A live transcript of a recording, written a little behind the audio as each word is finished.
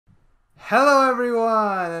Hello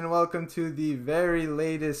everyone and welcome to the very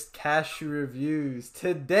latest Cashew Reviews.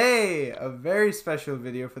 Today, a very special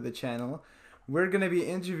video for the channel. We're going to be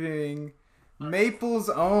interviewing Maple's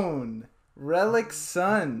own Relic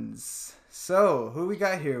Sons. So, who we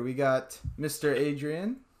got here? We got Mr.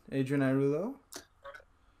 Adrian Arulo.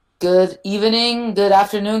 Good evening, good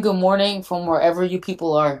afternoon, good morning from wherever you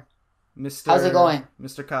people are. How's it going?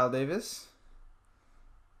 Mr. Kyle Davis.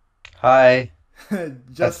 Hi. Justin,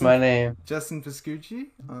 That's my name. Justin Piscucci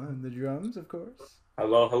on the drums, of course.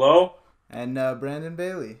 Hello, hello. And Brandon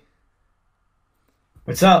Bailey.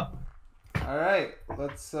 What's up? All right,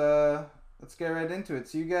 let's get right into it.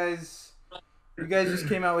 So you guys just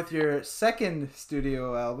came out with your second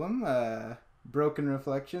studio album, Broken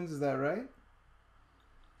Reflections. Is that right?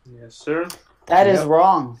 Yes, sir. That is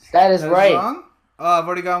wrong. That is right. Wrong? Oh, I've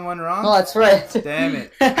already got one wrong. No, that's right. Damn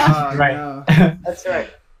it! Oh, Right. no. That's right.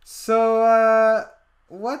 So,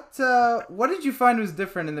 what did you find was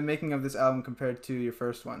different in the making of this album compared to your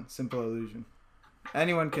first one, Simple Illusion?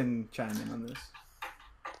 Anyone can chime in on this.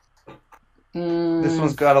 This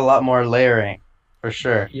one's got a lot more layering, for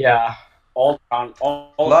sure. Yeah. All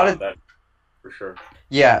A lot of that, for sure.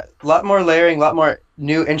 Yeah, a lot more layering, a lot more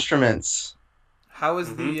new instruments How was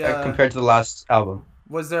compared to the last album.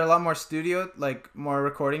 Was there a lot more studio, like more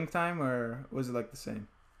recording time, or was it like the same?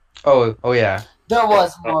 Oh yeah. There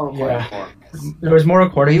was more recording. Yeah. There was more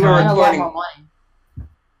recording We were And time. a lot recording- more money. A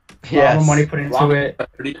lot Yes. more money put into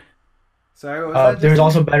it. Sorry, what was that? There was Justin?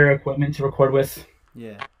 also better equipment to record with.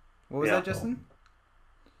 Yeah. What was Yeah. that, Justin?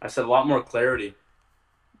 I said a lot more clarity.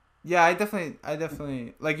 Yeah, I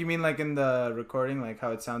definitely like, you mean like in the recording, like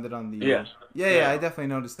how it sounded on the Yeah. Yeah, I definitely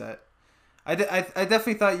noticed that. I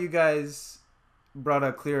definitely thought you guys brought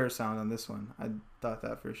a clearer sound on this one. I thought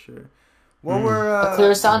that for sure. What were A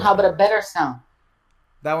clear sound? How about a better sound?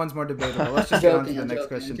 that one's more debatable. Let's just get on to the next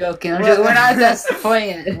question. We're not justifying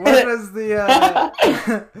it. What was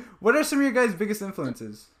the what are some of your guys' biggest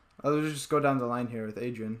influences? I'll just go down the line here with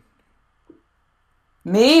Adrian.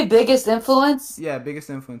 Me, biggest influence? Yeah, biggest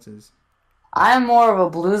influences. I'm more of a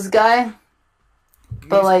blues guy.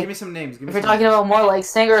 Give me some names. If you're talking about more like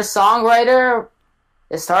singer-songwriter,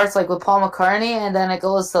 it starts like with Paul McCartney, and then it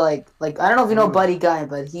goes to like I don't know if you know Ooh. Buddy Guy,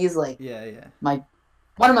 but he's like Yeah.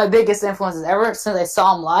 one of my biggest influences ever since I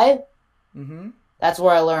saw him live. Mm-hmm. That's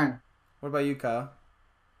where I learned. What about you, Kyle?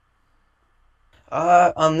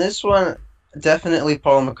 On this one, definitely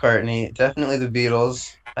Paul McCartney, definitely the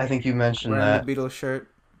Beatles. I think you mentioned Wearing that. the Beatles shirt.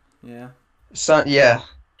 Yeah. Sun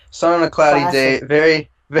on a cloudy Classic. day. Very,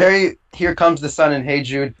 very. Here Comes the Sun and Hey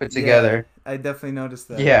Jude put together. I definitely noticed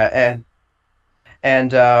that. Yeah,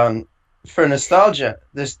 and for nostalgia,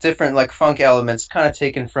 there's different like funk elements, kind of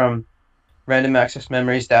taken from Random Access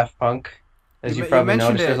Memories, Daft Punk. As you probably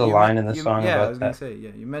mentioned noticed, there's a You line in the song yeah, I about was gonna that. say,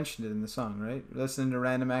 yeah, you mentioned it in the song, right? Listening to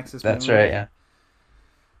Random Access That's Memory. right, yeah.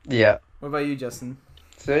 Yeah. What about you, Justin?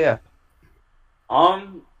 So yeah.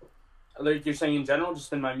 Like you're saying in general,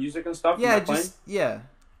 just in my music and stuff. Yeah, in my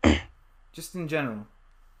playing? just in general.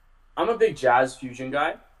 I'm a big jazz fusion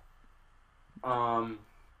guy. I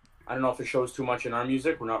don't know if it shows too much in our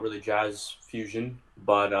music. We're not really jazz fusion,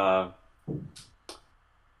 but I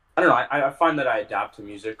don't know. I find that I adapt to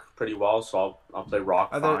music pretty well, so I'll play rock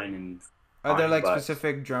Are there- fine and. Are there fine, like but-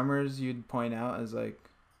 specific drummers you'd point out as like?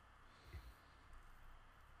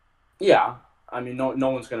 Yeah, I mean, no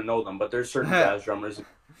one's gonna know them, but there's certain jazz drummers, and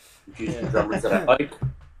fusion drummers that I like.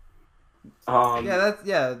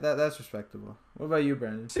 That's respectable. What about you,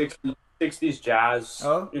 Brandon? 60s jazz.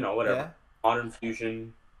 Oh, whatever. Modern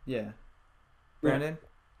fusion. Yeah. Brandon.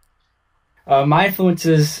 My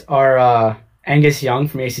influences are Angus Young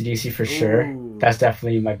from AC/DC for sure. Ooh. That's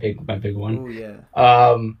definitely my big one. Oh yeah.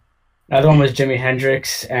 Another one was Jimi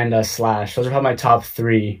Hendrix and Slash. Those are probably my top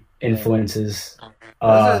three influences.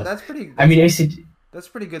 That's pretty. I mean, That's a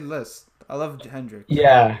pretty good list. I love Hendrix.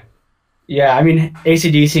 Yeah. I mean,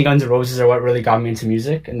 AC/DC and Guns N' Roses are what really got me into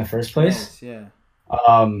music in the first place. Nice, yeah.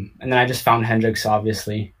 And then I just found Hendrix,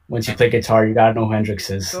 obviously. Once you play guitar, you gotta know who Hendrix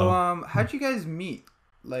is. So, how'd you guys meet?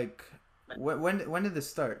 Like, when did this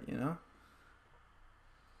start? You know?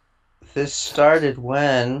 This started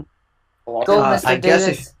when Go, I Mr. guess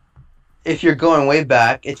Davis. if you're going way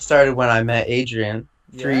back, it started when I met Adrian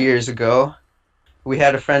 3 Yeah? years ago. We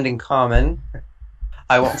had a friend in common.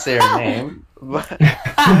 I won't say her name, but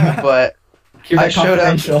Keep I it showed up.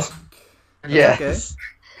 confidential. Yes.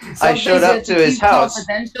 Some I showed things up you have to his keep house.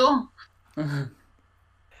 Confidential?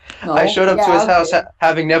 No? I showed up to Yeah, his okay. house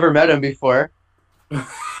having never met him before.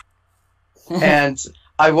 And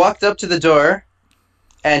I walked up to the door,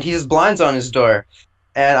 and he has blinds on his door.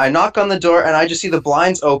 And I knock on the door, and I just see the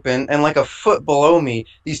blinds open, and like a foot below me,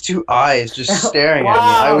 these two eyes just staring at me.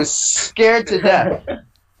 I was scared to death.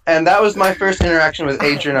 And that was my first interaction with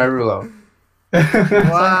Adrian Arulo.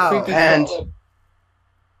 Wow. And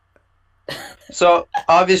so,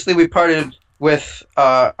 obviously, we parted with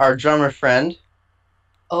our drummer friend.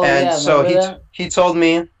 Oh, And yeah, so remember he told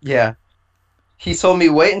me, he told me,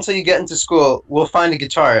 wait until you get into school, we'll find a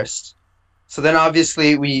guitarist. So then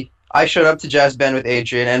obviously I showed up to jazz band with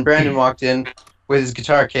Adrian, and Brandon walked in with his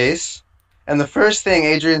guitar case. And the first thing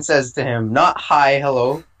Adrian says to him, not hi,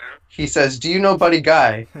 hello, he says, do you know Buddy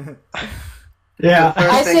Guy? Yeah. The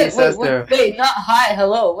first I thing he said, says to him. wait, not hi,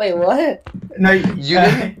 hello. Wait, what? No, You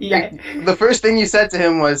didn't? Yeah. The first thing you said to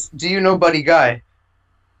him was, do you know Buddy Guy?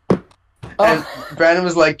 And Oh, Brandon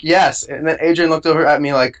was like, yes. And then Adrian looked over at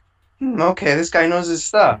me like, okay, this guy knows his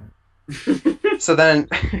stuff. So then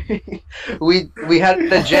we had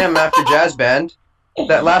the jam after jazz band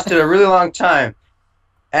that lasted a really long time.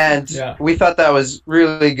 And Yeah. we thought that was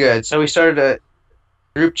really good. So we started a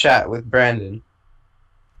group chat with Brandon.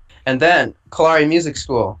 And then Kalari Music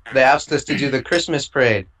School, they asked us to do the Christmas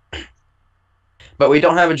parade. But we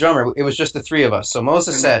don't have a drummer. It was just the three of us. So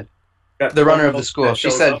Moses said, the runner of the school, she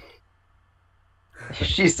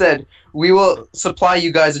said, we will supply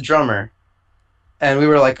you guys a drummer. And we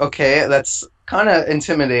were like, okay, that's kind of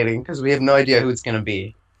intimidating because we have no idea who it's going to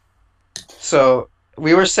be. So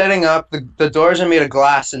we were setting up. The doors are made of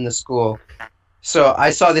glass in the school. So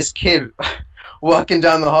I saw this kid walking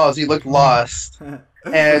down the halls. He looked lost.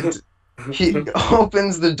 And he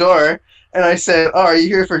opens the door. And I said, oh, are you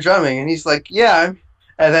here for drumming? And he's like, yeah.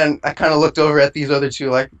 And then I kind of looked over at these other two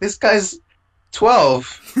like, this guy's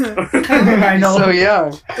 12. I know. So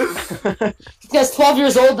young. this guy's 12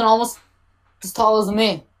 years old and almost as tall as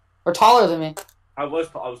me. Or taller than me. I was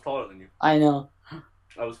taller than you. I know.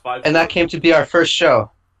 I was 5'. And that came to be our first show,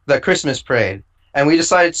 the Christmas parade. And we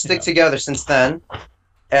decided to stick together since then.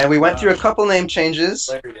 And we went through a couple name changes.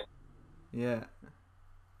 Yeah.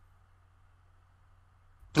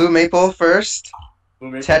 Blue Maple first,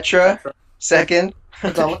 Tetra second.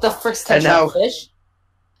 God, what the frick's And now- Tetra fish?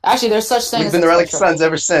 Actually, there's such thing We've as been a the Relic Tetra Sons fish.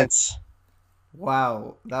 ever since.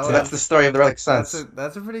 Wow. That So that's the story of the Relic Sons.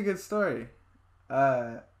 that's a pretty good story.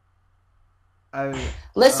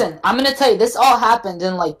 Listen, I'm gonna tell you, this all happened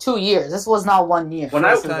in like 2 years. This was not 1 year. When This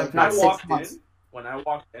I was, like, when I not 6 walked months.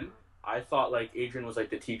 in, I thought like Adrian was like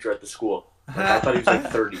the teacher at the school. Like, I thought he was like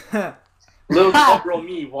 30. Little girl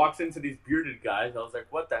me walks into these bearded guys. I was like,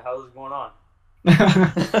 what the hell is going on?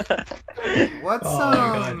 What's Oh my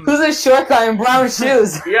God. Who's this short guy in brown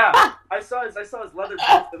shoes? Yeah, I saw his leather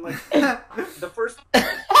vest and like the first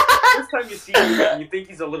time you see him, you think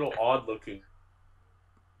he's a little odd looking.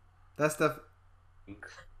 That's definitely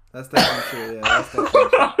true. Yeah, that's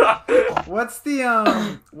definitely true. What's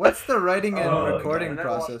the writing and Oh, recording And then I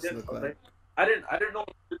process walked in, look I was like? I didn't know.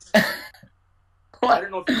 I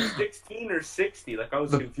didn't know if he was 16 or 60. Like I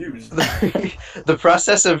was confused. The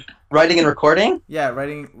process of writing and recording? Yeah,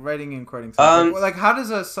 writing and recording songs. Like how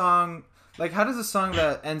does a song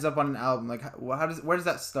that ends up on an album, like where does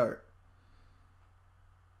that start?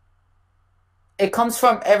 It comes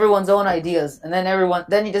from everyone's own ideas, and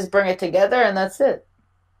then you just bring it together, and that's it.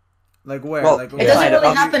 Like where? Well, like It Yeah. doesn't Kind of.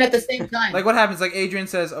 really happen at the same time. like what happens? Like Adrian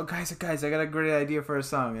says, "Oh guys, I got a great idea for a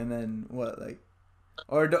song," and then what? Like,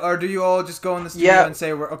 or do you all just go in the studio Yeah. and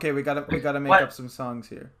say, "We're okay, we gotta make What? up some songs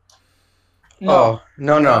here." Oh,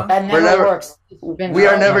 no. That We're never never. works. We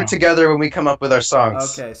are never together when we come up with our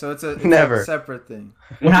songs. Okay, so it's a Never. separate thing.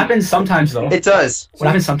 What happens sometimes though? It does. What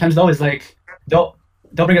happens sometimes though is like they'll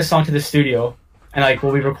bring a song to the studio and like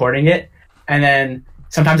we'll be recording it, and then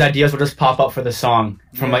sometimes ideas will just pop up for the song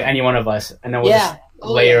from Yeah. like any one of us, and then we'll Yeah. just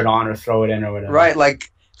layer it on or throw it in or whatever. Right,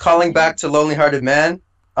 like calling back to Lonely Hearted Man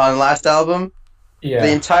on last album. Yeah.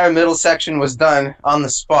 The entire middle section was done on the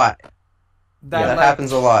spot. That That like,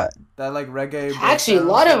 happens a lot. That like reggae. Actually, a breakdown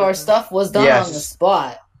lot of our kind stuff was done Yes. on the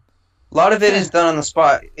spot. A lot of it is done on the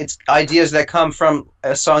spot. It's ideas that come from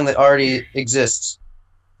a song that already exists.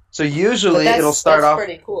 So But usually that's, it'll start that's off.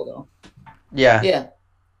 pretty cool, though. Yeah. Yeah.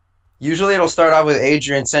 Usually it'll start off with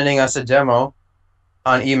Adrian sending us a demo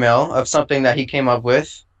on email of something that he came up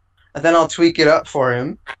with, and then I'll tweak it up for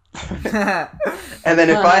him. And then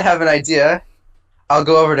if I have an idea, I'll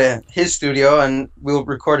go over to his studio and we'll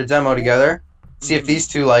record a demo together, see if these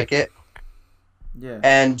two like it, Yeah.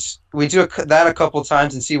 and we do that a couple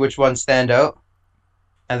times and see which ones stand out,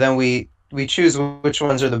 and then we choose which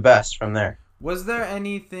ones are the best from there. Was there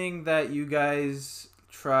anything that you guys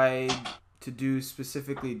tried to do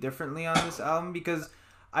specifically differently on this album? Because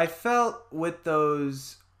I felt with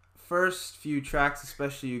those first few tracks,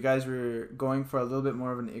 especially, you guys were going for a little bit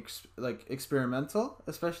more of an experimental,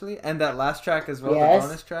 especially, and that last track as well, the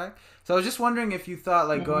bonus track. So I was just wondering if you thought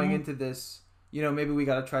like going into this, you know, maybe we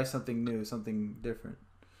got to try something new, something different.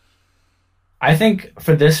 I think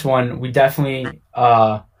for this one, we definitely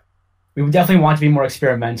want to be more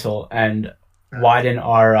experimental and widen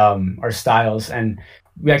our styles. And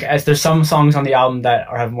like, as there's some songs on the album that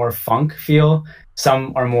have more funk feel,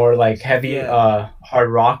 some are more like heavy hard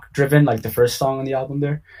rock driven, like the first song on the album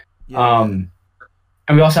there. And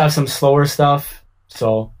we also have some slower stuff,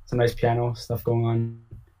 so some nice piano stuff going on.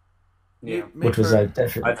 Yeah, which was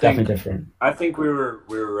definitely different. I think we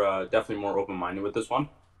were definitely more open minded with this one.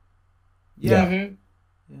 Yeah.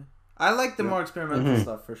 I like the more experimental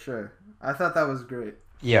stuff for sure. I thought that was great.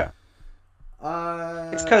 Yeah.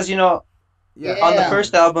 It's because, you know, on the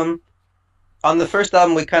first album,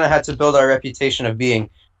 we kind of had to build our reputation of being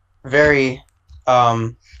very,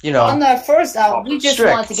 you know. On that first album, we just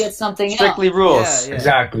wanted to get something strictly rules.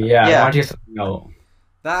 Exactly. Yeah. I wanted to get something else.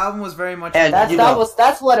 That album was very much. And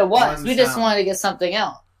that's what it was. We just wanted to get something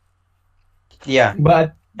else. Yeah.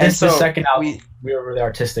 But the second album, we were really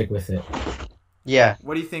artistic with it. Yeah.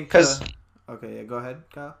 What do you think? Okay, yeah, go ahead,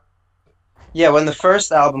 Kyle. Yeah, when the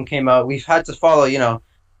first album came out, we've had to follow, you know,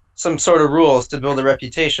 some sort of rules to build a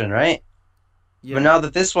reputation, right? Yeah. But now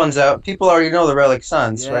that this one's out, people already know the Relic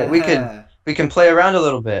Sons, right? We can play around a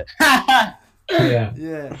little bit.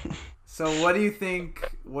 Yeah. So what do you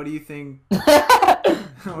think? What do you think?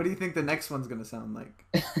 What do you think the next one's gonna sound like?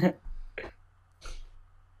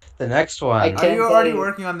 The next one. Are you already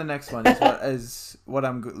working on the next one? Is what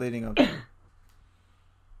I'm leading up to.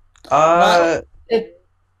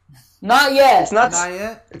 Not yet. It's not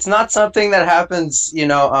yet. It's not something that happens, you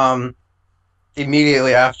know,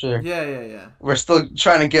 immediately after. Yeah. We're still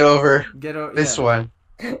trying to get over this one.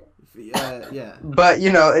 Yeah. But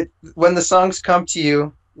you know, when the songs come to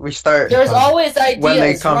you, we start. There's always ideas when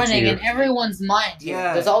they come running to you. in everyone's mind.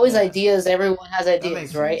 Yeah. There's always ideas. Everyone has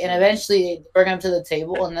ideas, right? And eventually, they bring them to the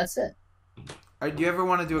table, and that's it. Do you ever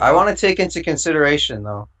want to do? I want to take into consideration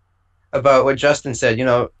though, about what Justin said. You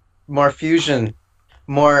know, more fusion,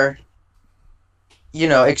 more, you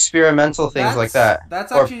know, experimental things like that.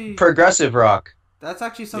 That's actually progressive rock. That's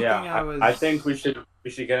actually something I think we should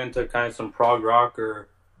get into kind of some prog rock or.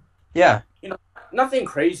 Yeah. You know, nothing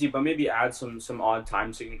crazy, but maybe add some odd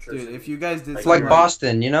time signatures. Dude, if you guys did like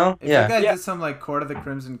Boston, you know? If you guys did some like Court of the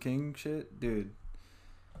Crimson King shit, dude,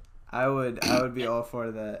 I would be all for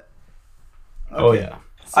that. Okay. Oh yeah.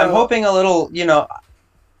 So, I'm hoping a little, you know,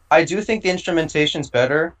 I do think the instrumentation's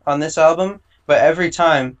better on this album, but every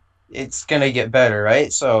time it's gonna get better,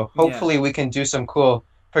 right? So hopefully we can do some cool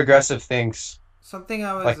progressive things. Something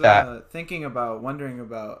I was like thinking about, wondering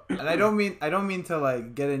about, and I don't mean to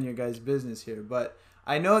like get in your guys' business here, but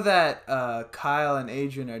I know that Kyle and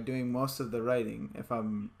Adrian are doing most of the writing, if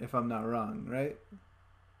I'm not wrong, right?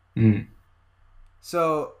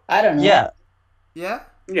 So I don't know. Yeah.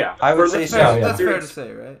 I would say so. That's fair to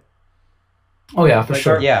say, right? Oh yeah, for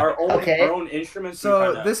sure. Our own instruments.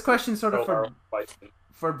 So this question sort of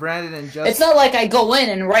for Brandon and Justin. It's not like I go in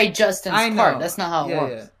and write Justin's part. That's not how it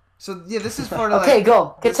works. Yeah. So this is for like, okay,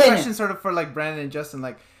 go. Continue. This question sort of for like Brandon and Justin.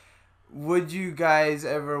 Like, would you guys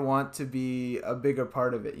ever want to be a bigger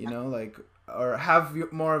part of it? You know, like, or have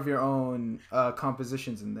more of your own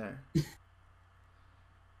compositions in there?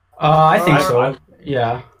 I think so.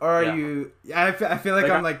 Yeah. Or are you? I feel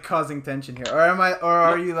like I'm like causing tension here. Or am I? Or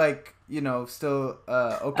are you like, you know, still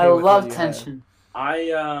okay? I love tension.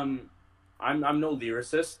 I'm no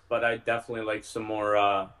lyricist, but I definitely like some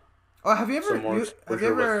more. Have you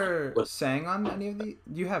ever sang on any of the?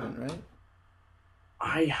 You haven't, right?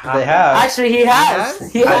 I have. They have. Actually, he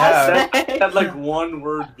has. He has. Said like one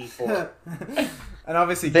word before. And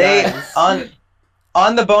obviously,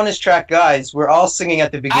 on the bonus track, guys, we're all singing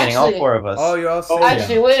at the beginning, all four of us. Oh, you're all singing.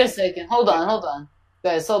 Actually, wait a second. Hold on.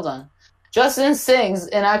 Guys, hold on. Justin sings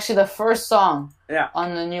in actually the first song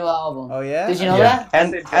on the new album. Oh, yeah? Did you know that?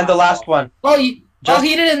 And the last one. Oh, he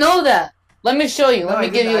didn't know that. Let me show you. Let me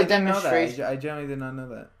give you a demonstration. I generally did not know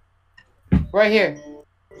that. Right here.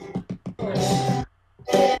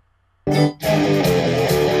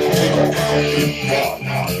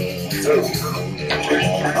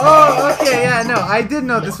 Oh, okay, yeah, no, I did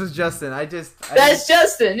know this was Justin. That's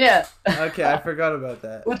Justin, yeah. Okay, I forgot about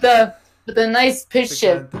that. With the nice pitch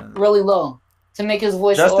shift really low to make his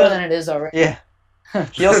voice lower than it is already. Yeah.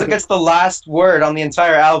 He also gets the last word on the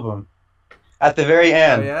entire album at the very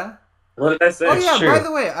end. Oh yeah. What did I say? Oh yeah. True. By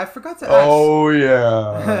the way, I forgot to ask. Oh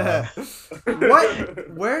yeah.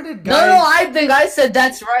 Where did guys? No, I think I said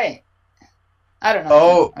that's right. I don't know.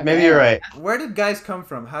 Oh, Okay. maybe you're right. Where did Guys come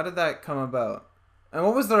from? How did that come about? And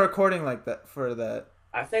what was the recording like that for that?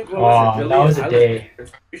 I think what was it? that was a day.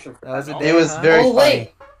 That was a day. It was huh? very Oh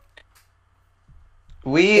wait.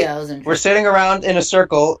 We Yeah, I was were interested. sitting around in a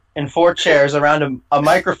circle in 4 chairs around a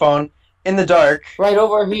microphone in the dark. Right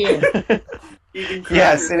over here,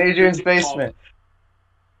 Yes, in Adrian's basement.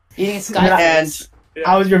 eating skyflakes.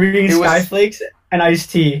 I was reviewing It was- Skyflakes and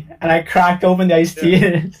iced tea, and I cracked open the iced tea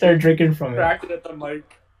and started drinking from it. Cracked it at the mic.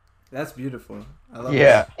 That's beautiful. I love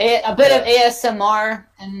Yeah. A bit of ASMR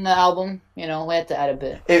in the album. You know, we had to add a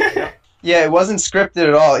bit. It wasn't scripted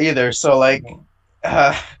at all either. So like,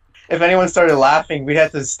 if anyone started laughing, we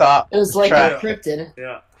had to stop. It was the like track. encrypted.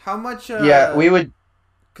 Yeah. How much? Yeah, we would.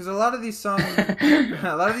 Because a lot of these songs,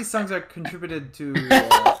 are contributed to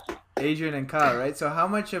Adrian and Kyle, right? So how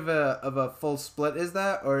much of a full split is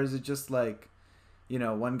that, or is it just like,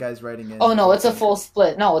 one guy's writing in? Oh no, it's a full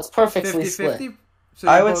split. No, it's perfectly 50-50? split. So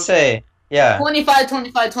I you would both- say, yeah. 25,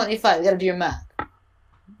 25, 25. You gotta do your math.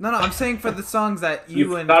 No, I'm saying for the songs that you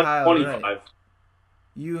You've and got Kyle 25. write.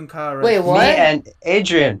 You and Kyle write. Wait, what? Me and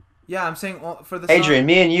Adrian. Yeah, I'm saying for the song. Adrian,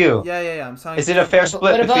 me and you. Yeah. I'm saying. Is it a fair split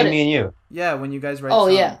what about between it? me and you? Yeah, when you guys write. Oh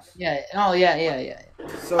songs. yeah. Oh yeah.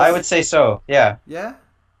 So I would say so. Yeah. Yeah.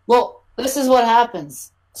 Well, this is what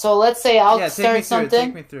happens. So let's say I'll Yeah. Take me start through it. something,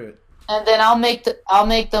 Take me through it. and then I'll make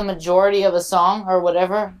the majority of a song or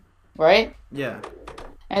whatever, right? Yeah.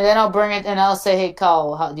 And then I'll bring it and I'll say, "Hey,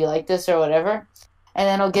 Kyle, how do you like this or whatever?" And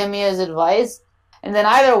then he'll give me his advice. And then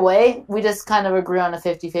either way, we just kind of agree on a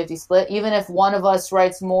 50-50 split. Even if one of us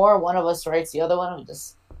writes more, one of us writes the other one. We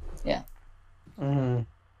just Mhm.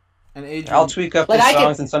 And Adrian. I'll tweak up Like, the I could-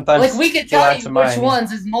 songs and sometimes like we could he'll tell add you to which mine.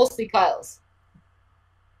 ones is mostly Kyle's,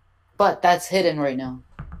 but that's hidden right now.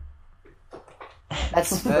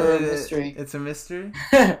 That's a mystery. It's a mystery.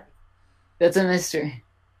 That's a mystery.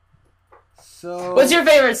 So. What's your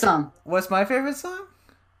favorite song? What's my favorite song?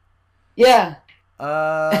 Yeah.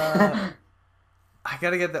 I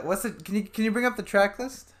gotta get that. What's it? Can you bring up the track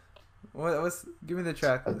list? Give me the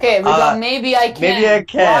track list. Okay, we got Maybe I Can. Maybe I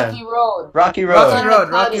Can. Rocky Road. Rocky Rocky Road. Road.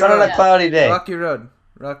 Rocky Sun on Road. a cloudy day. Rocky Road.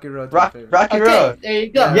 Rocky Road. Rocky Okay, Road. there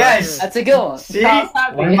you go. Yes. That's a good one. See? Kyle's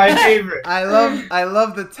happy. One of my favorites. I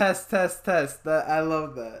love the test. That I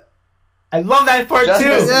love that. I love that part Justin,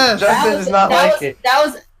 too. Yes. Justin does not like it.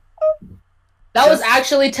 That was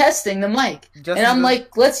actually testing the mic. Justin And I'm does-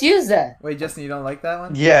 like, let's use that. Wait, Justin, you don't like that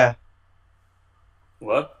one? Yeah.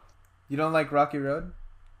 What? You don't like Rocky Road?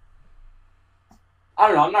 I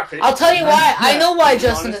don't know. I'm not crazy. I'll tell you why. I know why To be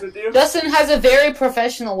Justin. honest with you. Justin has a very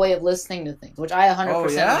professional way of listening to things, which I 100% Oh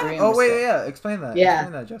yeah. agree. And Oh wait, respect. yeah. Explain that. Yeah.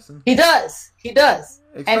 Explain that, Justin. He does.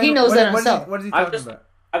 Explain he knows that what himself. What is he I'm talking just- about?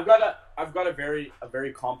 I've got a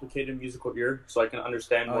very complicated musical ear, so I can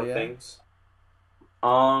understand Oh, more yeah? things.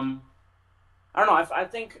 I don't know. I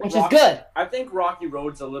think Which is good. I think Rocky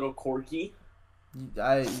Road's a little quirky.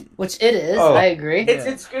 Which it is. Oh. I agree.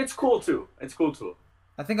 Yeah. It's cool too. It's cool too.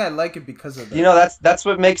 I think I like it because of that. You know, that's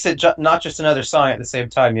what makes it not just another song at the same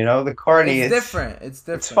time, you know? The corny, it's different. It's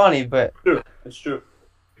different. It's funny, but True. It's true.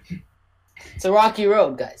 It's a rocky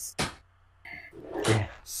road, guys.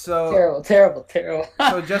 So Terrible.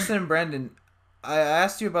 so Justin and Brandon, I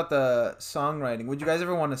asked you about the songwriting. Would you guys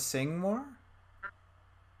ever want to sing more?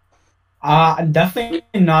 I'm definitely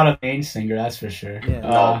not a main singer, that's for sure.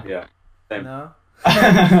 Yeah. Yeah. Same. No.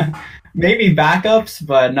 Maybe backups,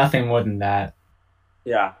 but nothing more than that.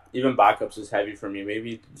 Yeah. Even backups is heavy for me.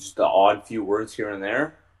 Maybe just the odd few words here and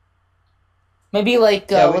there. Maybe like,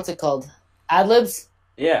 Yeah, what's it called? Ad-libs?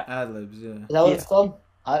 Yeah. Ad libs. Yeah. Is that what it's called?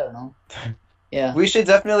 I don't know. Yeah. we should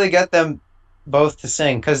definitely get them both to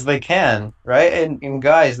sing because they can, right? And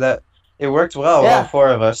guys, that it worked well, Yeah. all 4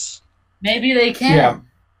 of us. Maybe they can. Yeah.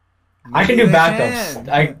 I can do Maybe they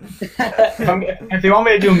backups. can. If they want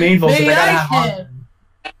me to do main vocals, Maybe I gotta I have can.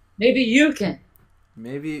 Maybe you can.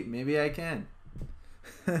 Maybe I can.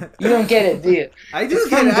 You don't get it, do you? I do It's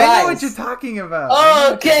get from it. I know what guys. you're talking about. I know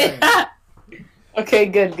Oh, what you're okay. saying. Okay,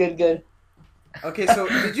 good. Okay, so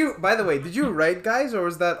by the way, did you write, guys, or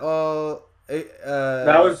was that all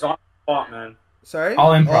That was on the spot, man. sorry?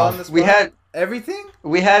 All improv. on the spot? We had everything?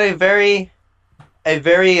 a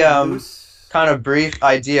very Loose? kind of brief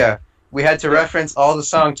idea. We had to reference all the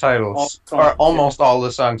song titles, All or songs, almost all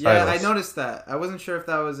the song Yeah, titles. I noticed that. I wasn't sure if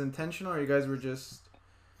that was intentional or you guys were just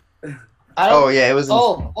I Oh don't, yeah, it was.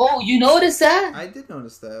 you noticed that? I did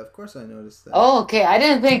notice that. Of course I noticed that. Oh, okay. I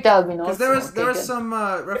didn't think that would be Because noticeable. there was Okay, good. some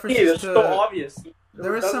Hey, references that's to so obvious.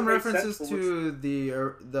 there was Doesn't some make references sense, to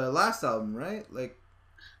the last album, right? Like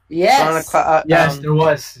Sonic Yes. Cloud. Yes, there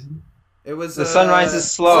was. It was The sunrise is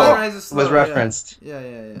slow. Sunrise is slow, was referenced. Yeah.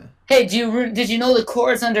 Hey, did you know the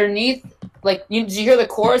chorus underneath? Like, did you hear the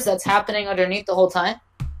chorus that's happening underneath the whole time?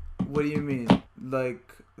 What do you mean? Like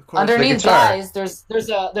Underneath guys, there's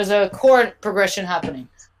a chord progression happening,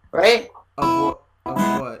 right? Of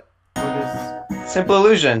what? What is? Simple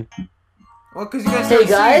Illusion. Well, because you guys Hey, started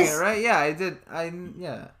guys? singing it, right? Yeah, I did. I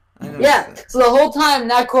know. Yeah. So the whole time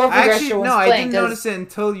that chord progression Actually, was no, I playing. didn't notice it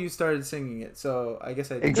until you started singing it. So I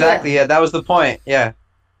guess I did. Exactly. Yeah, that was the point. Yeah.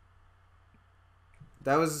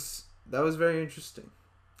 That was very interesting.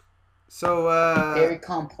 So Very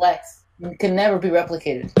complex. It can never be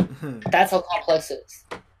replicated. That's how complex it is.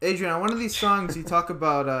 Adrian, on one of these songs, you talk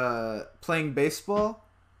about playing baseball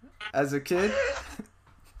as a kid.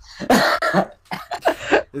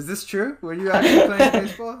 Is this true? Were you actually playing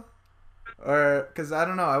baseball? Or, because I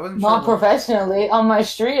don't know, I wasn't sure. Not professionally. On my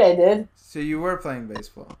street, I did. So you were playing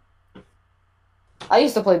baseball. I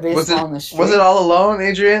used to play baseball on the street. Was it all alone,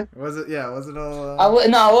 Adrian? Was it? Yeah, was it all...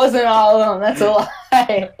 No, I wasn't all alone. That's a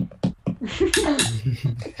lie.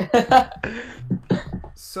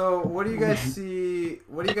 So, what do you guys see?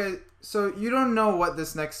 So, you don't know what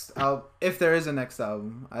this next album... If there is a next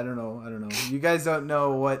album. I don't know. You guys don't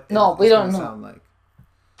know what No, we don't know. Sound like.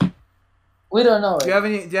 We don't know. Do you have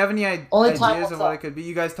any ideas of what tell. it could be?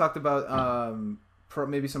 You guys talked about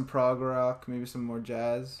maybe some prog rock, maybe some more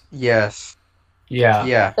jazz. Yes. Yeah.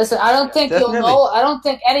 Yeah. Listen, I don't think Definitely. you'll know. I don't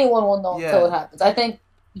think anyone will know Yeah. until it happens. I think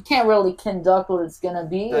you can't really conduct what it's gonna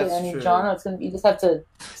be That's in any true. genre. It's gonna be. You just have to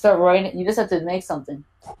start writing it. You just have to make something.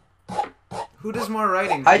 Who does more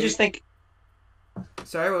writing? I just think.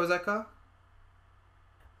 Sorry, what was that called?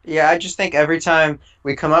 Yeah, I just think every time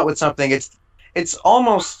we come out with something, it's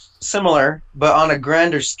almost similar, but on a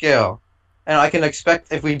grander scale. And I can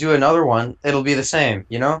expect if we do another one, it'll be the same.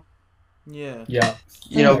 You know. Yeah. Yeah.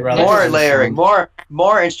 You know, Relic more Sons. layering,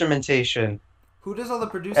 more instrumentation. Who does all the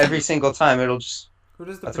producing? Every single time, it'll just. Who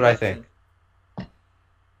does the That's what I production? think.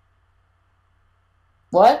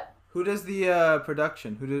 What? Who does the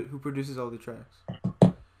production? Who produces all the tracks?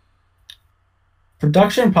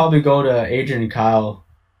 Production probably go to Adrian and Kyle,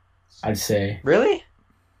 I'd say. Really?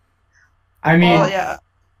 I mean, Well, yeah.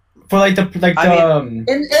 for I mean-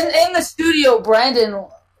 In the studio, Brandon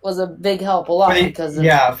was a big help. A lot because of,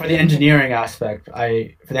 for the engineering aspect.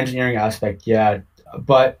 Yeah.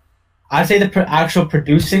 But I'd say the actual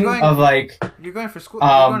producing You're going- of like, You're going for school. You're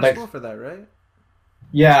going to like- school for that, right?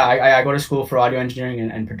 yeah, I go to school for audio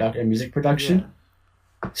engineering and music production.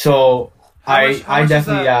 So How much I does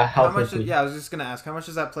definitely that- help how much with. I was just gonna ask, how much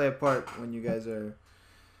does that play a part when you guys are?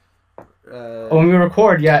 When we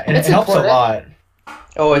record, it It's helps a important. lot.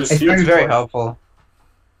 Oh, it's It's very, very helpful.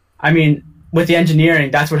 I mean, with the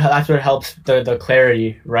engineering, that's what helps the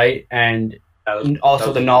clarity, right? And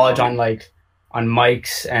also the knowledge on on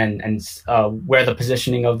mics and where the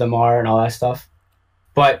positioning of them are and all that stuff.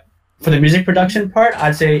 But for the music production part,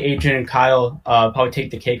 I'd say Adrian and Kyle probably take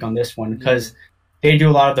the cake on this one because they do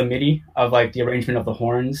a lot of the MIDI of like the arrangement of the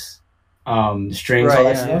horns, strings, all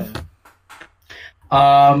that stuff.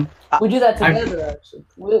 we do that together. Actually,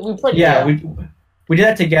 we put we did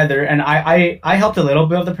that together, and I helped a little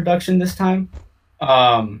bit of the production this time,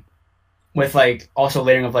 with like also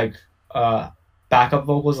layering of like backup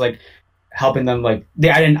vocals, like helping them I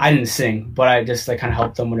didn't sing, but I just like kind of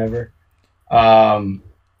helped them whatever.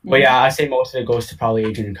 But yeah, I say most of it goes to probably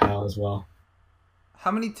Adrian and Kyle as well.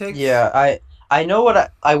 How many takes? Yeah, I know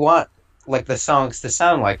what I want like the songs to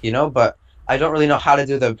sound like, you know, but I don't really know how to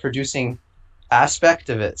do the producing aspect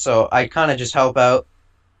of it. So I kind of just help out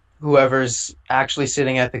whoever's actually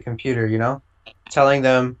sitting at the computer, you know, telling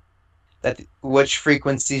them which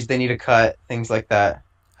frequencies they need to cut, things like that.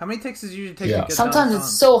 How many takes does it usually take? Yeah. To get Sometimes down a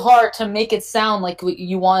it's song? so hard to make it sound like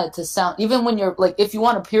you want it to sound. Even when you're like, if you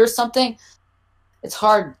want to pierce something, it's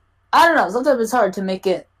hard. I don't know. Sometimes it's hard to make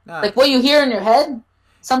it Nah. like what you hear in your head.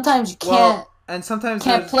 Sometimes you can't and sometimes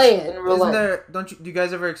can't play it in real life. Do you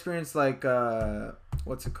guys ever experience like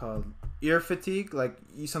what's it called? Ear fatigue? Like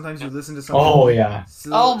sometimes you listen to something. Oh yeah.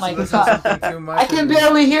 Oh my listen to God. something too much. I can and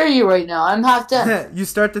barely hear you right now. I'm half deaf. you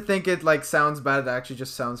start to think it like sounds bad. It actually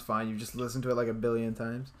just sounds fine. You just listen to it like a billion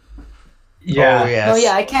times. Yeah. Oh, yes. Oh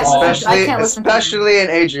yeah, I can't. Especially, I can't listen. especially in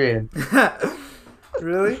Adrian.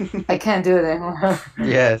 Really? I can't do it anymore.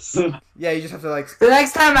 Yes. Yeah, you just have to like. The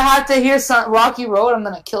next time I have to hear some Rocky Road, I'm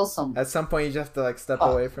gonna kill someone. At some point, you just have to like step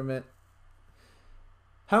Oh. away from it.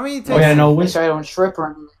 How many takes? Oh yeah, no, Make sure I don't trip or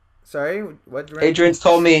anything. Sorry, what? Adrian's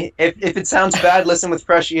told me if it sounds bad, listen with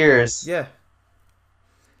fresh ears. Yeah.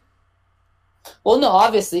 Well, no,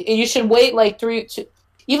 obviously you should wait like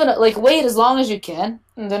even like wait as long as you can,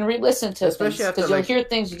 and then re-listen to Especially things after, because you'll like- hear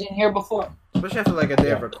things you didn't hear before. Especially after like a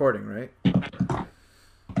day of Yeah. recording, right?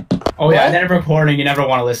 Oh yeah, What? and then recording, you never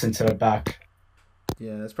want to listen to it back.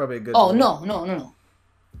 Yeah, that's probably a good. Oh one. no.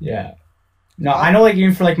 Yeah. No, I know, like,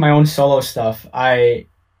 even for like my own solo stuff, I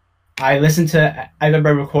listen to, I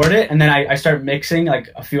record it, and then I start mixing like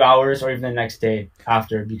a few hours or even the next day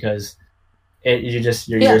after, because your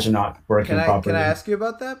Yeah. ears are not working Can properly. I ask you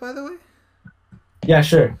about that, by the way? Yeah,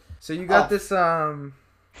 sure. So you got Oh. this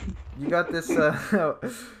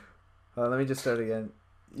let me just start again.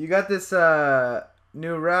 You got this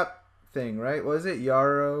new rap thing, right? What is it?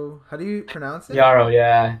 Yarrow. How do you pronounce it? Yarrow,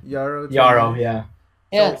 yeah. Yarrow. Yarrow, yeah.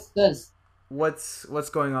 Yes, yes. What's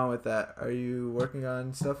going on with that? Are you working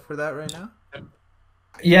on stuff for that right now?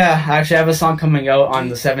 Yeah, I actually have a song coming out on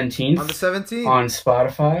the 17th On the 17th. on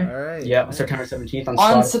Spotify. All right. Yeah, nice. September 17th on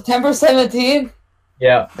On Spotify. September 17th.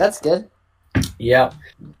 Yeah, That's good. yeah.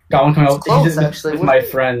 Got one coming out It's close, with actually. my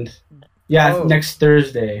friend. Yeah, Oh. next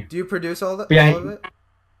Thursday. Do you produce all Yeah, all of it?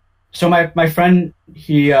 So my friend,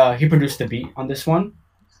 he produced the beat on this one,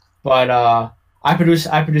 but I produce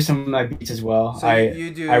some of my beats as well. So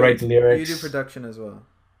you do. I write the lyrics. You do production as well.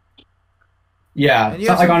 Yeah, And you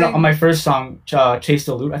so, have like something- on my first song, Chase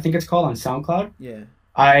the Loot, I think it's called, on SoundCloud. Yeah.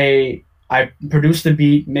 I produced the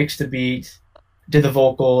beat, mixed the beat, did the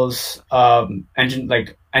vocals,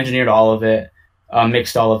 engineered all of it,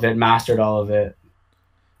 mixed all of it, mastered all of it,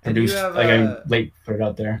 And you produced, have, I'm late put it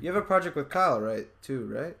out there. You have a project with Kyle, right? Too,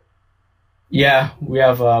 right? Yeah, we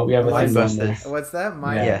have a thing going there. Mindbusters. What's that?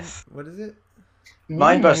 Yes. What is it?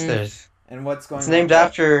 Mindbusters. And what's going It's on? named with that?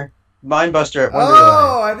 after Mindbuster at Wonderland.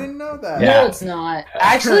 Oh, I didn't know that. Yeah. No, it's not.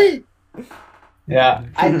 Actually, Yeah.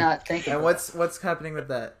 I'm not thinking. And what's happening with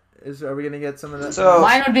that? Are we gonna get some of that? So-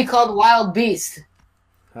 Mine would be called Wild Beast.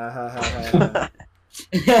 Ha, ha, ha,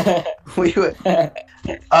 ha. we would,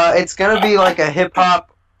 it's gonna be like a hip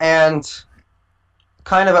hop and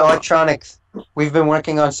kind of electronic. We've been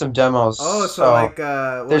working on some demos. Oh, so like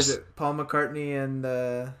what was there's- it? Paul McCartney and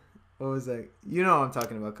what was that? You know what I'm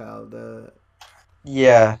talking about, Kyle.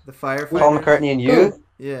 Yeah, The firefighter. Paul McCartney and Youth.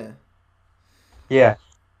 Yeah. Yeah,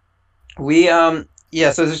 we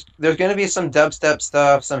yeah. So there's gonna be some dubstep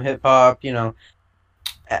stuff, some hip hop. You know,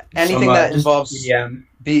 anything Some, that just involves EDM.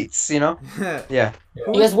 beats. You know. Yeah.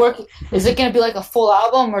 You guys work? Is it gonna be like a full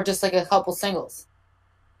album or just like a couple singles?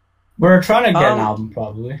 We're trying to get an Um, album,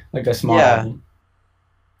 probably, like a small yeah. album.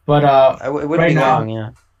 But It would Right be now- long. Yeah.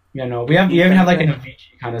 you know, we even have like an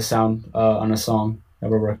Avicii kind of sound on a song that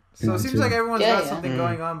we're working So on it seems too. like everyone's Yeah, got yeah. something Mm.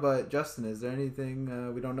 going on, but Justin, is there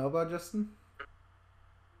anything we don't know about Justin?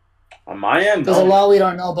 On my end, There's a no. lot we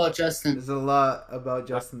don't know about Justin. There's a lot about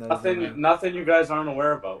Justin that is going on. Nothing you guys aren't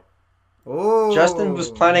aware about. Oh, Justin was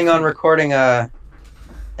planning on recording an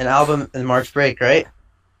album in March break, right?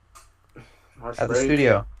 March At the break.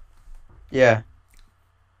 studio. Yeah.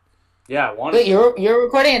 Yeah, I wanted. Wait, you're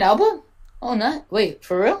recording an album? Oh, not. Wait,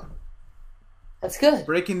 for real? That's good.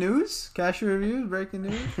 Breaking news? Cashew Reviews? Breaking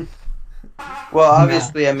news? Well,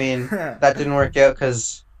 obviously, I mean, that didn't work out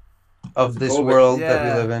because of this COVID. world Yeah. that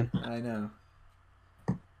we live in. I know.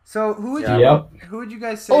 So who would Yeah. you Yep. who would you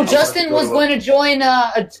guys say? Oh, just- Justin was going to join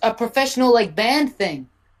a professional like band thing.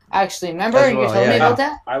 Actually, remember As you well, told me yeah. about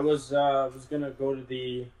that? I was gonna go to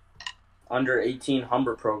the under 18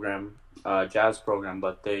 Humber program, jazz program,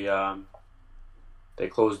 but they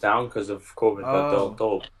closed down because of COVID. Oh. But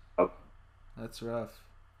they'll That's rough.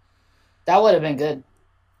 That would have been good.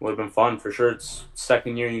 would have been fun for sure. It's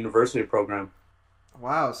second year university program.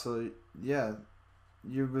 Wow. So yeah,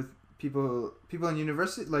 you're with people in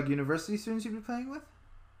university, like university students you'd be playing with,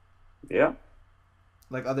 Yeah,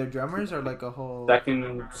 like other drummers or like a whole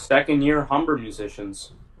second year Humber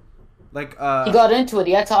musicians. like He got into it.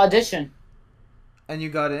 He had to audition. and you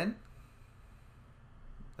got in.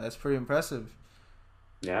 That's pretty impressive.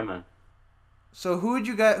 Yeah, man. So who would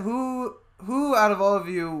you guys who out of all of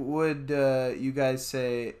you would you guys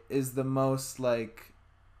say is the most like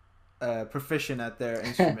proficient at their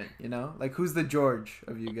instrument? You know, like who's the George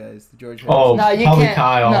of you guys? The George. Oh, No, you probably can't.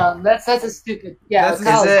 Kyle. No, that's a stupid. Yeah, That's-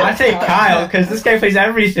 Kyle's- is it? I'd say Kyle, because this guy plays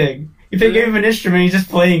everything. If they give him an instrument, he's just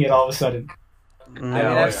playing it all of a sudden. I mean, Yeah,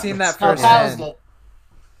 I've yeah. seen that No, Kyle's firsthand.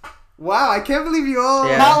 good. Wow, I can't believe you all.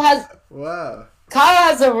 Yeah. Wow. Kyle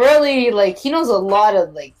has a really like he knows a lot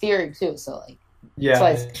of like theory too. So like Yeah.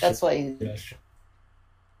 that's why he. Yeah, sure.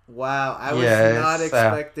 Wow, I was Yeah, not it's,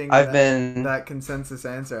 expecting I've been that consensus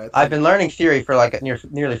answer. I think. I've been learning theory for like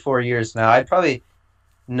nearly 4 years now. I'd probably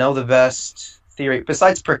know the best theory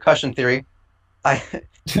besides percussion theory. I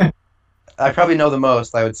probably know the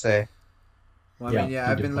most, I would say. Well, I mean, Yeah, yeah,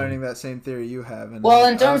 you I've do been fine. learning that same theory you have. And Well, I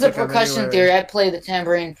in don't terms of think I'm percussion anywhere- theory, I play the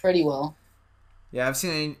tambourine pretty well. Yeah, I've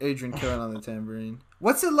seen Adrian killing on the tambourine.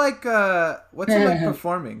 What's it like? What's it like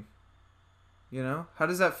performing? You know, how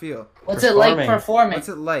does that feel? What's it like Performing. performing? What's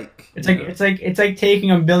it like? It's you like know? it's like taking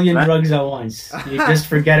a billion drugs at once. You just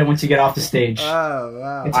forget it once you get off the stage. Oh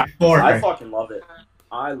wow! It's I euphoric. fucking love it.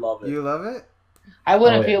 I love it. You love it? I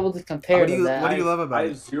wouldn't Oh, be yeah. able to compare What do to you that. What do you love about I it?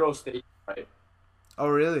 have 0 stage fright. Oh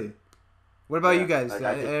really? What about Yeah, you guys? like,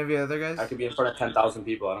 I could- Any of the other I guys? could be in front of 10,000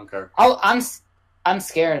 people. I don't care. I'm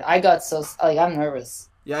scared. I got so like I'm nervous.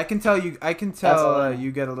 Yeah, I can tell you. I can That's all tell I know.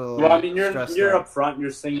 you get a little. Well, I mean, stressed you're out. up front.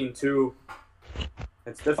 You're singing too.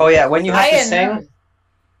 It's different. Oh yeah, when you have I to am sing. nervous.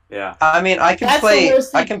 Yeah. I mean, I can That's the play.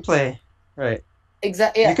 worst I thing. can play. Right.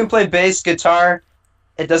 Exactly. Yeah. You can play bass, guitar.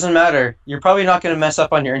 It doesn't matter. You're probably not going to mess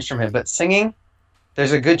up on your instrument, but singing,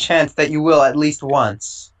 there's a good chance that you will at least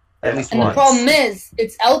once. At Yeah. least And once. the problem is,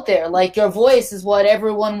 it's out there. Like your voice is what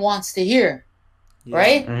everyone wants to hear, Yeah.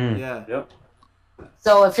 right? Mhm. Yeah. Yep.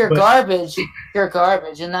 So if you're But- garbage, you're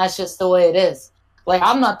garbage, and that's just the way it is. Like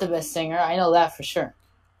I'm not the best singer. I know that for sure.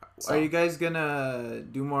 Are you guys gonna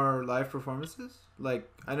do more live performances? Like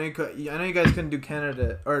I know I know you guys couldn't do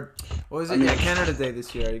Canada or what was it? Yeah, Canada Day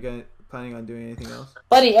this year. Are you guys planning on doing anything else?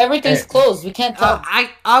 Buddy, everything's Hey. closed. We can't talk.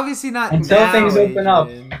 I obviously not Until now, things open up.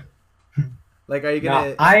 Adrian. Like, are you No,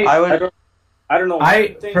 gonna? I would. I don't know. I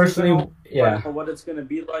what things personally- are gonna- yeah. I don't know what it's gonna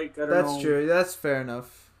be like. I don't That's know. true. That's fair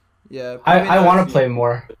enough. Yeah. I probably not want if to you- play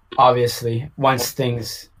more, obviously, once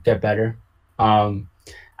things get better.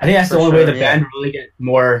 I think that's the For only way sure, the yeah. band will really get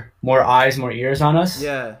more eyes, more ears on us.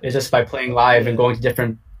 Yeah. Is just by playing live and going to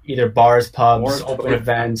different either bars, pubs, More open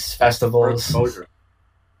events, More festivals. exposure.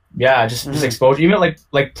 Yeah, just Mhm. exposure. Even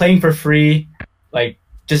like playing for free, like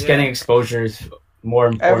just Yeah. getting exposure is more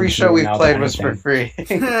important. Every to show me we've now played than was for anything. free.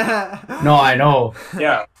 No, I know,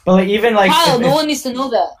 Yeah, but like even like Kyle, if- no if- one needs to know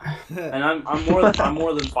that. and I'm more than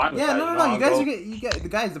fine with Yeah, that. no, know, you I'll guys go- the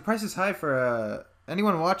guys. The price is high for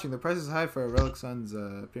anyone watching. The price is high for a Relic Sons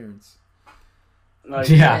appearance. like,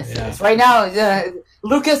 Yeah. It's right now,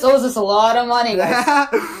 Lucas owes us a lot of money, guys.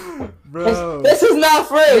 Bro, This is not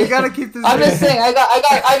free. we gotta keep this. I'm just saying, I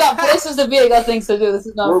got places to be. I got things to do. This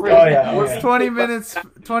is not We're- free. Oh yeah, oh, It's yeah. 20 minutes,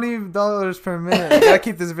 $20 per minute. We gotta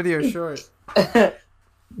keep this video short.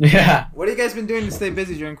 Yeah, What have you guys been doing to stay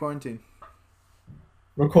busy during quarantine?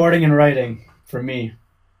 recording and writing for me,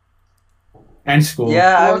 and school.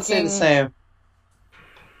 Yeah, I would say the Working. same.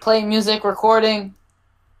 Playing music, recording,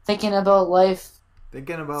 thinking about life.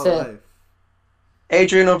 Thinking about That's it. life.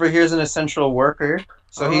 Adrian over here is an essential worker,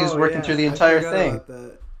 so he's Oh, working yeah, through the I entire forgot thing. about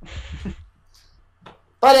that.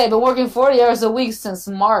 But I've been working 40 hours a week since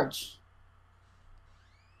March.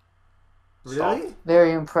 Really?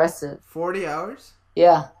 Very impressive. 40 hours?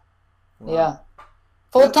 Yeah, Wow. yeah.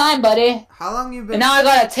 Full time, buddy. How long you been? And now I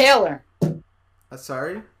got a tailor.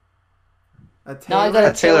 Sorry? A Now I tailor? got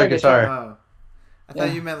A Taylor tailor guitar. Oh. I Yeah.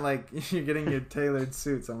 thought you meant like you're getting your tailored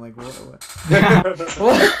suits. I'm like, what?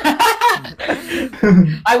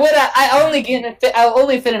 I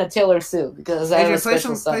only fit in a tailor suit because I have Adrian, a play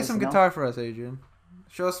special some size. you know? guitar for us, Adrian.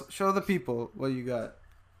 Show the people what you got.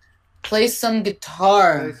 Play some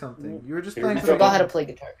guitar. Play something. You were just Here, playing. I I some forgot how to guitar. play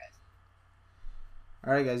guitar, guys.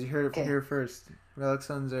 All right, guys, you heard it Okay. here first. Relic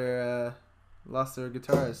Sons are lost their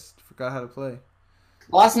guitarist. Forgot how to play.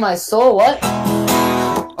 Lost my soul. What?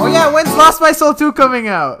 Oh yeah, when's Lost My Soul 2 coming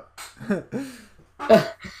out?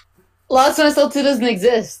 Lost my soul 2 doesn't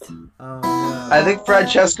exist. Oh no. I think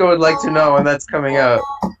Francesco would like to know when that's coming out.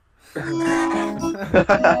 I'm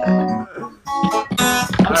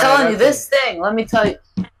Alright, telling you okay. this thing. Let me tell you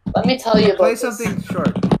about Play this. something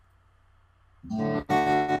short.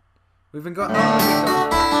 We've been going.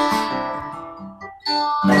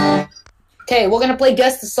 Okay, we're gonna play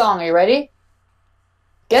Guess the Song. Are you ready?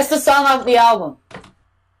 Guess the song off the album.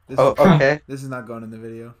 This, Oh, okay. this is not going in the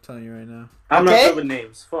video. I'm telling you right now. I'm not Okay. good with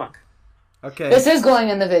names. Fuck. Okay. This is going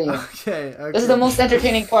in the video. Okay. Okay. This is the most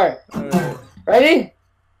entertaining part. Alright. Ready?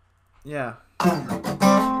 Yeah.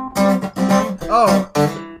 Oh,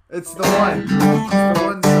 it's the one. It's the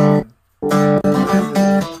one song.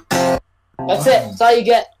 What is it? That's it. That's all you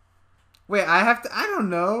get. Wait, I have to. I don't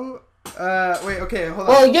know. Wait. Okay, hold on.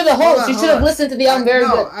 Well, you're the Hold host. on, You hold should have on. listened to the album very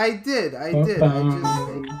no, good. I did. I did. I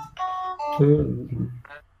just.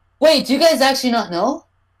 Wait, do you guys actually not know?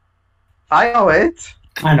 I know it.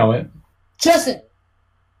 I know it. Justin,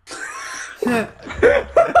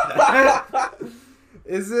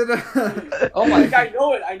 Is it? Oh my Like, I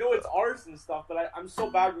know it. I know it's ours and stuff, but I'm so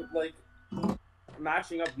bad with like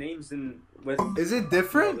matching up names and with. Is it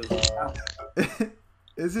different? there's-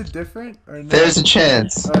 Is it different or no? There's a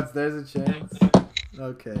chance. Oh, there's a chance.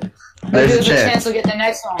 Okay. Maybe There's a there's a chance chance. we'll get the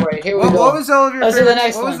next one right. Here we What, go. what was all of your Let's do favorite, the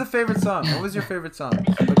next what was one. the favorite song? What was your favorite song?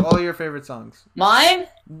 Like all of your favorite songs. Mine?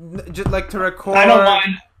 Just like to record. I know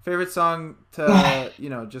mine. Favorite song to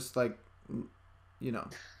just like I'm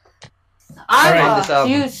Alright, this a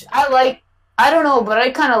album. huge. I don't know, but I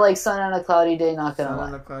kind of like Sun on a Cloudy Day. Not gonna Sun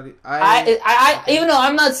on lie. a Cloudy. I even though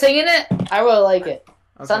I'm not singing it, I really like it.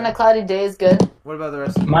 Okay. Sun on a Cloudy Day is good. What about the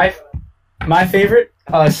rest of My favorite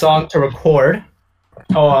song to record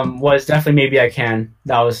was definitely Maybe I Can.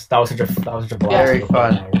 That was such a blast. Very to record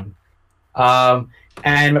fun. that one.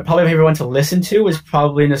 And probably my favorite one to listen to was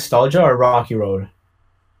probably Nostalgia or Rocky Road.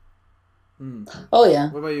 Oh yeah.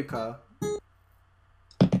 What about you, Kyle?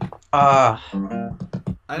 Uh,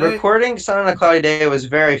 I know recording Sun on a Cloudy Day was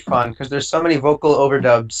very fun because there's so many vocal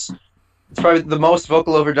overdubs. It's probably the most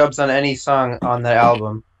vocal overdubs on any song on the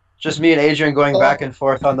album. Just me and Adrian going back and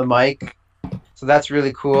forth on the mic. So that's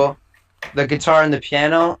really cool. The guitar and the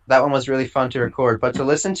piano, that one was really fun to record. But to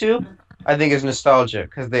listen to, I think is Nostalgia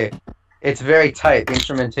because it's very tight. The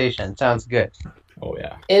instrumentation sounds good. Oh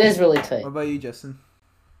yeah. It is really tight. What about you, Justin?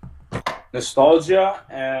 Nostalgia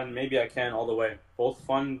and Maybe I Can all the way. Both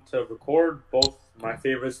fun to record, both my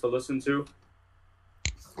favorites to listen to.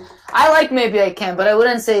 I like Maybe I Can, but I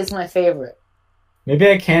wouldn't say it's my favorite. Maybe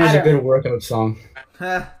I Can is I a good workout song.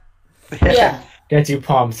 Yeah. Gets you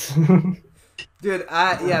pumped. Dude,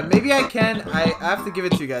 maybe I can. I have to give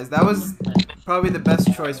it to you guys. That was probably the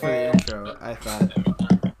best choice for the intro, I thought.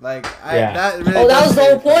 Like, that really. Oh, that does was the say-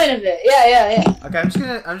 whole point of it. Yeah. Okay,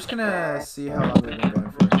 I'm just gonna see how long we've been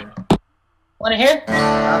going for here. Wanna hear?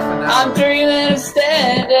 Half an hour. I'm dreaming of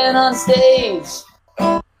standing on stage.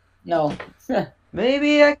 No.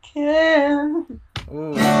 Maybe I can.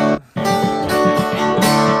 Ooh.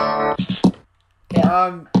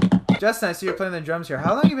 Yeah. Justin, I see you're playing the drums here.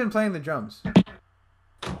 How long have you been playing the drums?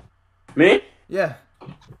 Me? Yeah.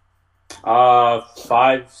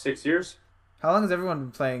 5-6 years. How long has everyone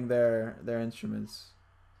been playing their instruments?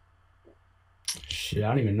 Shit, I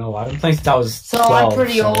don't even know. I've been playing since I was So 12. I'm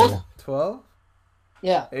pretty old. 12?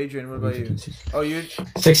 Yeah. Adrian, what about you? Oh, you.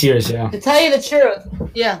 6 years, yeah. To tell you the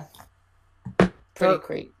truth, yeah. Pretty So-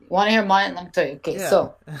 great. Wanna hear mine? Let me tell you. Okay, Yeah.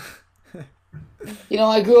 so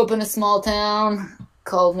I grew up in a small town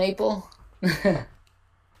called Maple.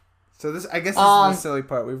 So I guess this is the silly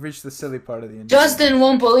part. We've reached the silly part of the interview. Justin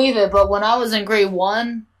won't believe it, but when I was in grade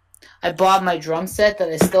 1, I bought my drum set that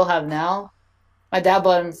I still have now. My dad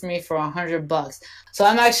bought them for me for $100. So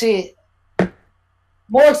I'm actually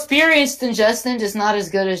more experienced than Justin, just not as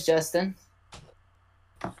good as Justin.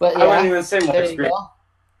 But I wouldn't yeah, even say more there you experience. go.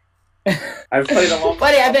 I've played a long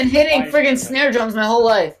Buddy, I've been hitting friggin' snare drums my whole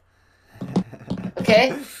life. Okay?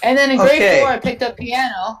 And then in grade Okay. 4, I picked up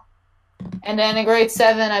piano. And then in grade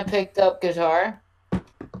 7, I picked up guitar.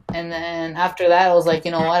 And then after that, I was like,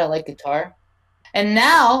 you know what? I like guitar. And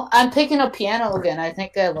now I'm picking up piano again. I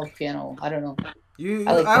think I love piano. I don't know. I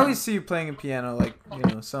I like always see you playing a piano, like,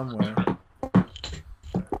 somewhere.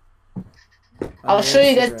 I'll On show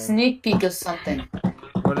you Instagram. that sneak peek of something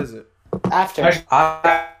What is it? after.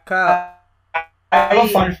 Kyle. I have a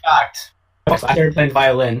fun fact. I started playing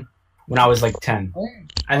violin when I was like 10.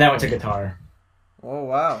 And then I went to guitar. Oh,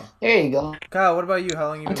 wow. There you go. Kyle, what about you? How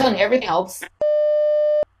long you I'm been telling you, playing? everything helps.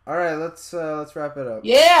 All right, let's wrap it up.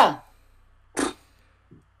 Yeah!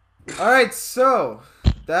 All right, so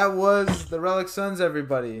that was the Relic Sons,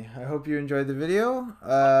 everybody. I hope you enjoyed the video.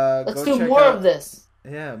 Let's Go do check more out- of this.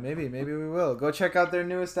 Yeah, maybe we will. Go check out their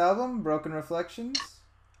newest album, Broken Reflections.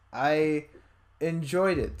 I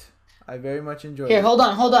enjoyed it. I very much enjoyed Here, it. hold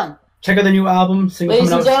on. Check out the new album. Single Ladies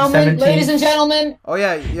coming and out gentlemen, 17th. ladies and gentlemen, Oh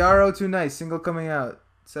yeah, Yarrow Too Nice, single coming out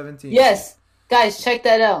 17. yes, guys, check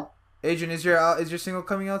that out. Adrian, is your single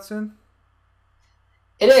coming out soon?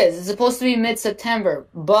 It is. It's supposed to be mid-September,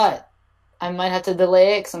 but I might have to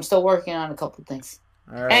delay it because I'm still working on a couple things.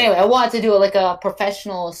 All right. Anyway, I wanted to do like a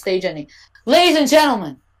professional stage ending. Ladies and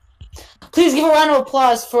gentlemen, please give a round of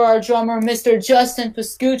applause for our drummer, Mr. Justin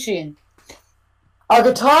Pascucci. Our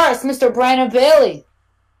guitarist, Mr. Brandon Bailey.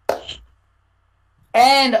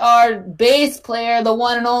 And our bass player, the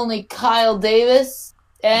one and only Kyle Davis.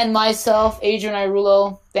 And myself, Adrian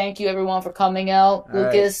Irulo. Thank you, everyone, for coming out. All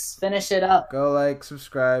right. Lucas, finish it up. Go like,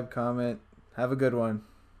 subscribe, comment. Have a good one.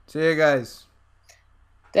 See you guys.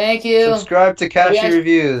 Thank you. Subscribe to Cashew Yes.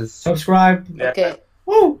 Reviews. Subscribe. Yeah. Okay.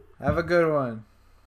 Woo! Have a good one.